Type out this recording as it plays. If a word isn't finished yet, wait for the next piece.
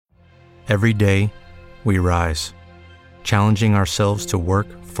Every day, we rise, challenging ourselves to work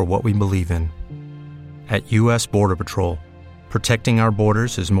for what we believe in. At U.S. Border Patrol, protecting our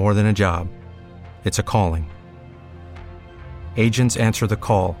borders is more than a job. It's a calling. Agents answer the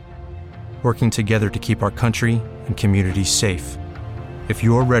call, working together to keep our country and communities safe. If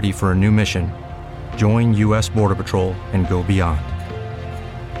you're ready for a new mission, join U.S. Border Patrol and go beyond.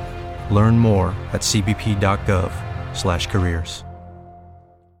 Learn more at cbp.gov/careers.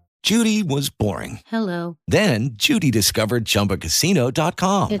 Judy was boring. Hello. Then Judy discovered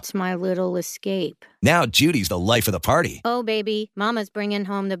ChumbaCasino.com. It's my little escape. Now Judy's the life of the party. Oh, baby, mama's bringing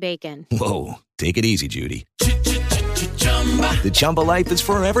home the bacon. Whoa, take it easy, Judy. The Chumba life is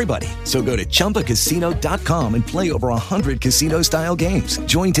for everybody. So go to ChumbaCasino.com and play over 100 casino-style games.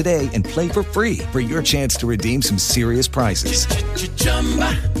 Join today and play for free for your chance to redeem some serious prizes.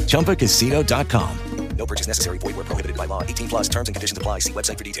 ChumbaCasino.com. No purchase necessary. Void where prohibited by law. 18+ terms and conditions apply. See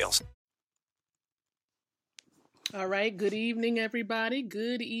website for details. All right. Good evening, everybody.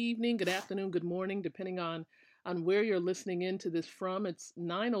 Good evening, good afternoon, good morning, depending on where you're listening into this from. It's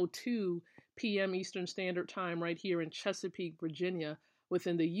 9:02 p.m. Eastern Standard Time right here in Chesapeake, Virginia,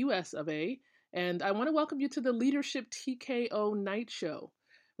 within the U.S. of A. And I want to welcome you to the Leadership TKO Night Show.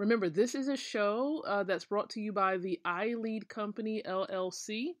 Remember, this is a show that's brought to you by the iLead Company,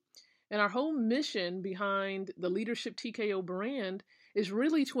 LLC. And our whole mission behind the Leadership TKO brand is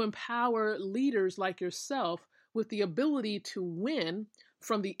really to empower leaders like yourself with the ability to win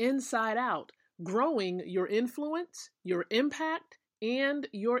from the inside out, growing your influence, your impact, and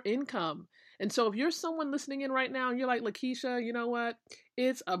your income. And so if you're someone listening in right now and you're like, Lakeisha, you know what?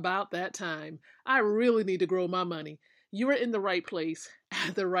 It's about that time. I really need to grow my money. You are in the right place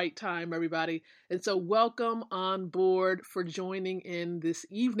at the right time, everybody. And so welcome on board for joining in this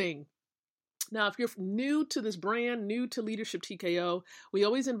evening. Now, if you're new to this brand, new to Leadership TKO, we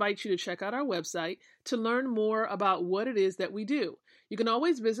always invite you to check out our website to learn more about what it is that we do. You can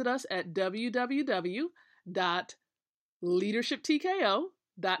always visit us at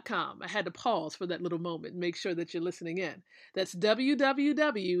www.leadershiptko.com. I had to pause for that little moment and make sure that you're listening in. That's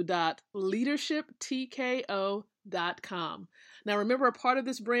www.leadershiptko.com. Now, remember, a part of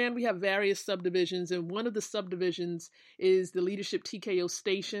this brand, we have various subdivisions, and one of the subdivisions is the Leadership TKO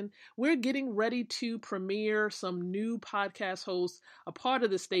station. We're getting ready to premiere some new podcast hosts, a part of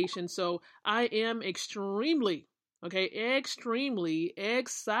the station, so I am extremely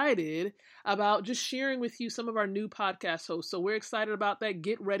excited about just sharing with you some of our new podcast hosts. So we're excited about that.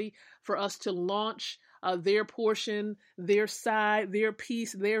 Get ready for us to launch their portion, their side, their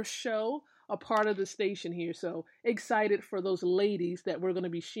piece, their show, a part of the station here. So excited for those ladies that we're going to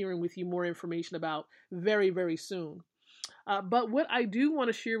be sharing with you more information about very, very soon. But what I do want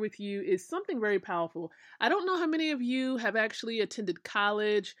to share with you is something very powerful. I don't know how many of you have actually attended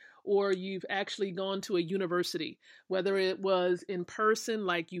college or you've actually gone to a university, whether it was in person,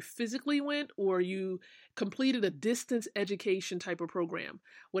 like you physically went, or you completed a distance education type of program.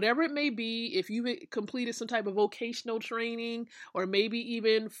 Whatever it may be, if you've completed some type of vocational training or maybe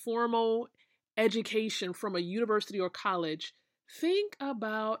even formal education from a university or college, think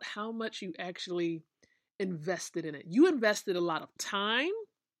about how much you actually invested in it. You invested a lot of time,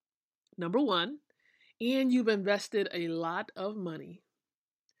 number one, and you've invested a lot of money.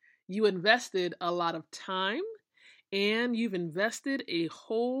 You invested a lot of time, and you've invested a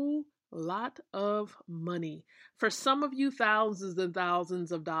whole lot of money. For some of you, thousands and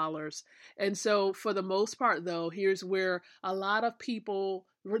thousands of dollars. And so for the most part, though, here's where a lot of people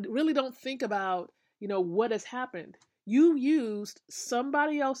really don't think about, what has happened. You used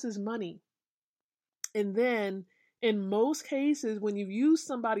somebody else's money. And then in most cases, when you use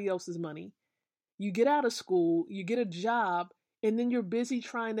somebody else's money, you get out of school, you get a job, and then you're busy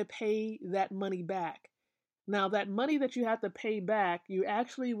trying to pay that money back. Now, that money that you have to pay back, you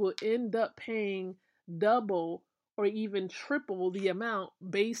actually will end up paying double or even triple the amount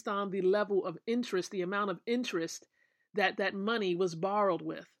based on the level of interest, the amount of interest that money was borrowed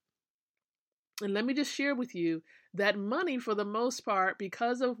with. And let me just share with you that money, for the most part,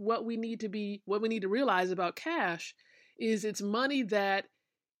 because of what we need to realize about cash, is it's money that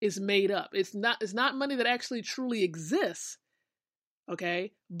is made up. It's not money that actually truly exists.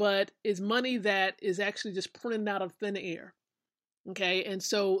 Okay, but it's money that is actually just printed out of thin air. Okay, and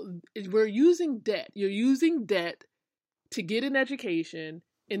so we're using debt. You're using debt to get an education,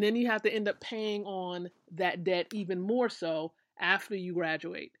 and then you have to end up paying on that debt even more so after you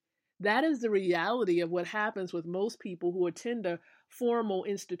graduate. That is the reality of what happens with most people who attend a formal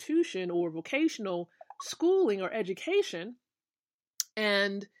institution or vocational schooling or education,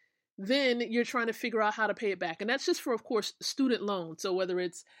 and then you're trying to figure out how to pay it back. And that's just for, of course, student loans. So whether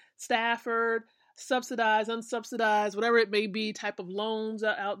it's Stafford, subsidized, unsubsidized, whatever it may be, type of loans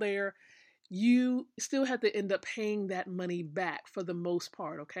out there, you still have to end up paying that money back for the most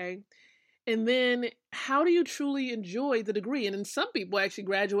part, okay? And then how do you truly enjoy the degree? And then some people actually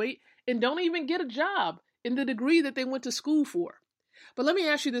graduate and don't even get a job in the degree that they went to school for. But let me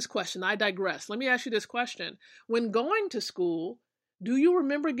ask you this question. I digress. Let me ask you this question. When going to school, do you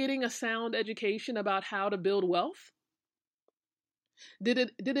remember getting a sound education about how to build wealth? Did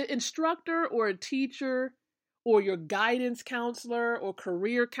an instructor or a teacher or your guidance counselor or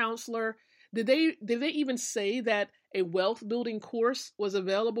career counselor, did they even say that a wealth building course was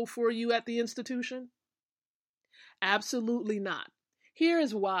available for you at the institution? Absolutely not. Here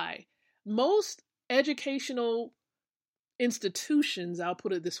is why. Most educational institutions, I'll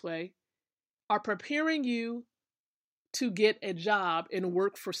put it this way, are preparing you to get a job and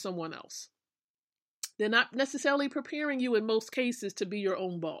work for someone else. They're not necessarily preparing you in most cases to be your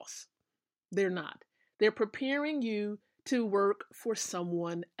own boss. They're not. They're preparing you to work for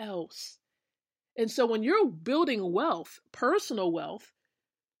someone else. And so when you're building wealth, personal wealth,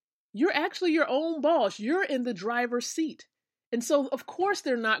 you're actually your own boss. You're in the driver's seat. And so, of course,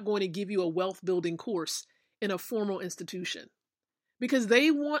 they're not going to give you a wealth building course in a formal institution because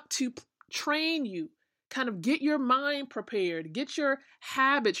they want to train you, kind of get your mind prepared, get your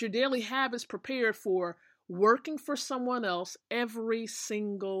habits, your daily habits prepared for working for someone else every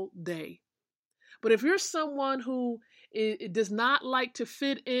single day. But if you're someone who does not like to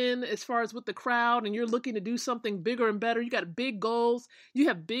fit in as far as with the crowd and you're looking to do something bigger and better, you got big goals, you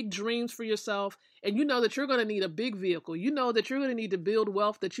have big dreams for yourself, and you know that you're going to need a big vehicle. You know that you're going to need to build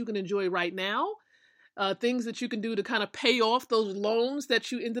wealth that you can enjoy right now, things that you can do to kind of pay off those loans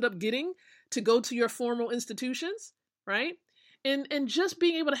that you ended up getting to go to your formal institutions, right? And just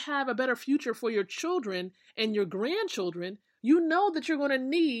being able to have a better future for your children and your grandchildren, you know that you're going to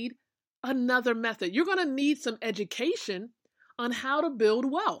need another method. You're going to need some education on how to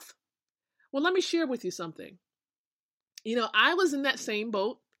build wealth. Well, let me share with you something. I was in that same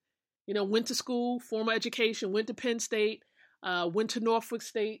boat, went to school, formal education, went to Penn State, went to Norfolk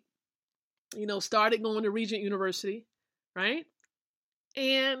State, started going to Regent University, right?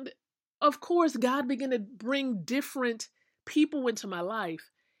 And of course, God began to bring different people into my life.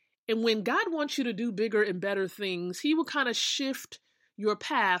 And when God wants you to do bigger and better things, He will kind of shift your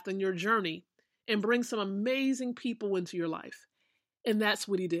path and your journey and bring some amazing people into your life. And that's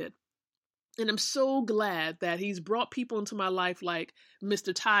what He did. And I'm so glad that He's brought people into my life like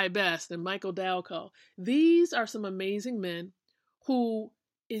Mr. Ty Best and Michael Dalco. These are some amazing men who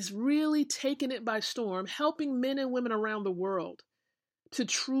is really taking it by storm, helping men and women around the world to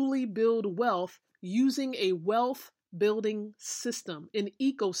truly build wealth using a wealth building system, an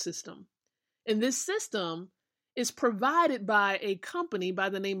ecosystem. And this system is provided by a company by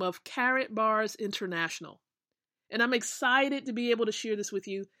the name of Karatbars International. And I'm excited to be able to share this with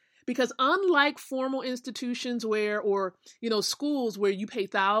you because unlike formal institutions or schools where you pay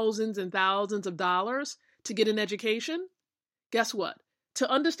thousands and thousands of dollars to get an education, guess what? To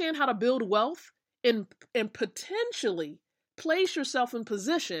understand how to build wealth and potentially place yourself in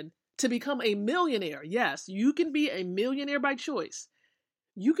position to become a millionaire. Yes, you can be a millionaire by choice.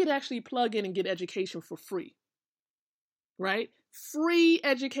 You could actually plug in and get education for free. Right? Free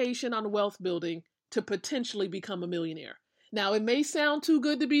education on wealth building to potentially become a millionaire. Now, it may sound too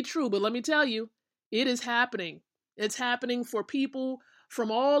good to be true, but let me tell you, it is happening. It's happening for people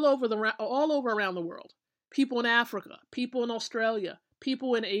from all over around the world. People in Africa, people in Australia,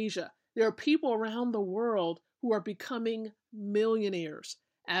 people in Asia. There are people around the world who are becoming millionaires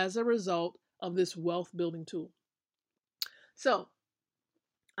as a result of this wealth building tool. So,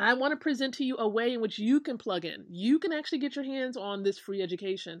 I want to present to you a way in which you can plug in. You can actually get your hands on this free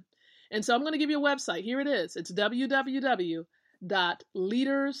education. And so I'm going to give you a website. Here it is. It's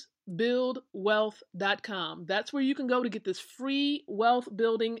www.leadersbuildwealth.com. That's where you can go to get this free wealth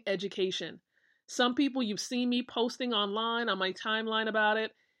building education. Some people, you've seen me posting online on my timeline about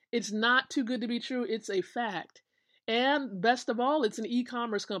it. It's not too good to be true. It's a fact. And best of all, it's an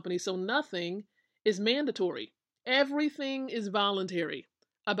e-commerce company, so nothing is mandatory. Everything is voluntary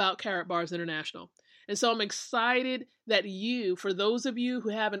about Karatbars International. And so I'm excited that for those of you who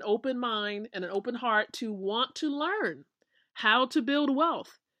have an open mind and an open heart to want to learn how to build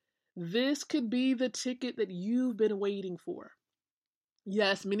wealth, this could be the ticket that you've been waiting for.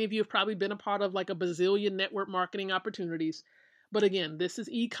 Yes, many of you have probably been a part of like a bazillion network marketing opportunities. But again, this is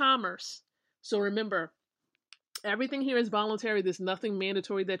e-commerce. So remember, Everything here is voluntary. There's nothing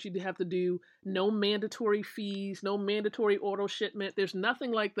mandatory that you have to do. No mandatory fees, no mandatory auto shipment. There's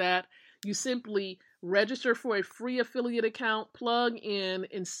nothing like that. You simply register for a free affiliate account, plug in,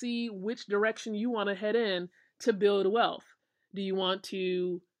 and see which direction you want to head in to build wealth. Do you want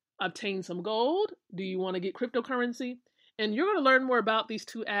to obtain some gold? Do you want to get cryptocurrency? And you're going to learn more about these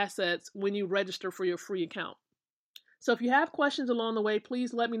two assets when you register for your free account. So if you have questions along the way,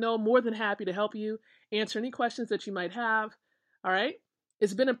 please let me know. More than happy to help you answer any questions that you might have. All right.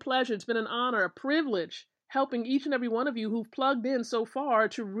 It's been a pleasure. It's been an honor, a privilege helping each and every one of you who've plugged in so far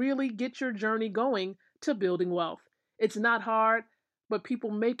to really get your journey going to building wealth. It's not hard, but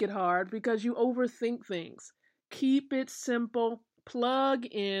people make it hard because you overthink things. Keep it simple. Plug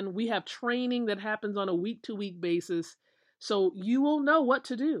in. We have training that happens on a week-to-week basis, so you will know what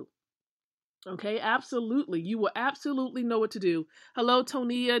to do. Okay, absolutely. You will absolutely know what to do. Hello,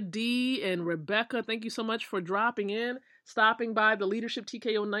 Tonia, Dee, and Rebecca. Thank you so much for dropping in, stopping by the Leadership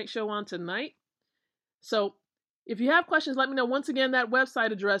TKO Night Show on tonight. So if you have questions, let me know. Once again, that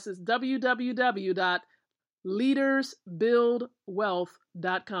website address is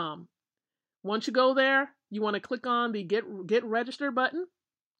www.leadersbuildwealth.com. Once you go there, you want to click on the Get Registered button.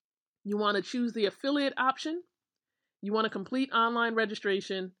 You want to choose the affiliate option. You want to complete online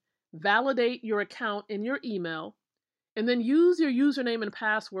registration, validate your account in your email, and then use your username and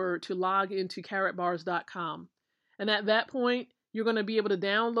password to log into karatbars.com. And at that point, you're going to be able to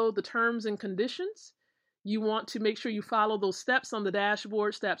download the terms and conditions. You want to make sure you follow those steps on the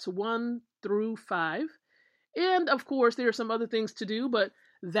dashboard, steps 1 through 5. And of course, there are some other things to do, but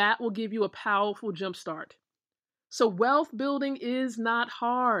that will give you a powerful jump start. So wealth building is not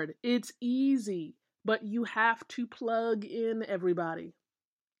hard. It's easy, but you have to plug in, everybody.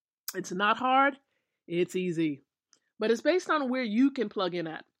 It's not hard. It's easy, but it's based on where you can plug in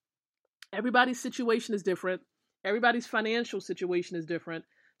at. Everybody's situation is different. Everybody's financial situation is different.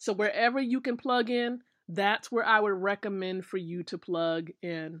 So wherever you can plug in, that's where I would recommend for you to plug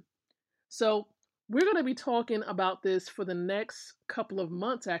in. So we're going to be talking about this for the next couple of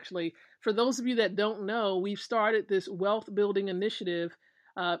months, actually. For those of you that don't know, we've started this wealth building initiative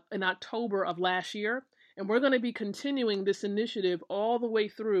in October of last year, and we're going to be continuing this initiative all the way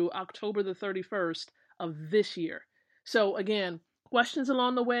through October the 31st of this year. So again, questions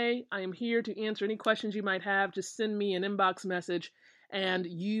along the way. I am here to answer any questions you might have. Just send me an inbox message and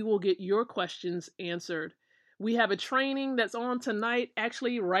you will get your questions answered. We have a training that's on tonight,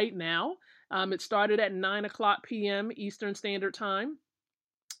 actually right now. It started at 9:00 p.m. Eastern Standard Time.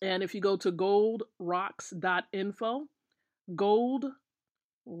 And if you go to goldrocks.info,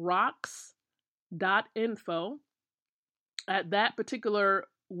 goldrocks.info, at that particular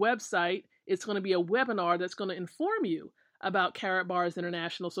website, it's going to be a webinar that's going to inform you about Karatbars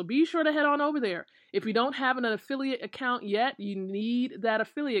International. So be sure to head on over there. If you don't have an affiliate account yet, you need that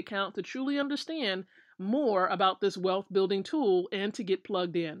affiliate account to truly understand more about this wealth building tool and to get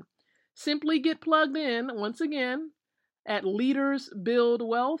plugged in. Simply get plugged in, once again, at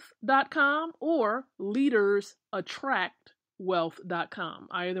leadersbuildwealth.com or leadersattractwealth.com,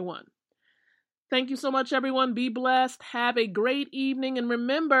 either one. Thank you so much, everyone. Be blessed. Have a great evening. And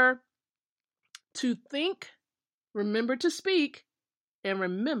remember to think, remember to speak, and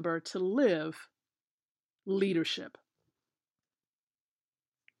remember to live leadership.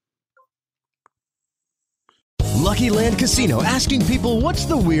 Lucky Land Casino, asking people, what's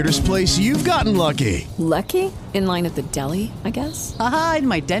the weirdest place you've gotten lucky? Lucky? In line at the deli, I guess? Aha, in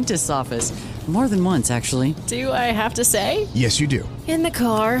my dentist's office. More than once, actually. Do I have to say? Yes, you do. In the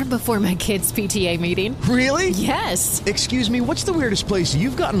car before my kids' PTA meeting. Really? Yes. Excuse me, what's the weirdest place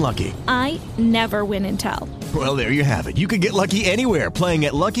you've gotten lucky? I never win and tell. Well, there you have it. You can get lucky anywhere, playing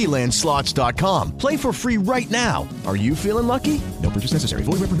at LuckyLandSlots.com. Play for free right now. Are you feeling lucky? No purchase necessary.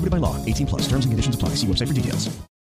 Void where prohibited by law. 18+. Terms and conditions apply. See website for details.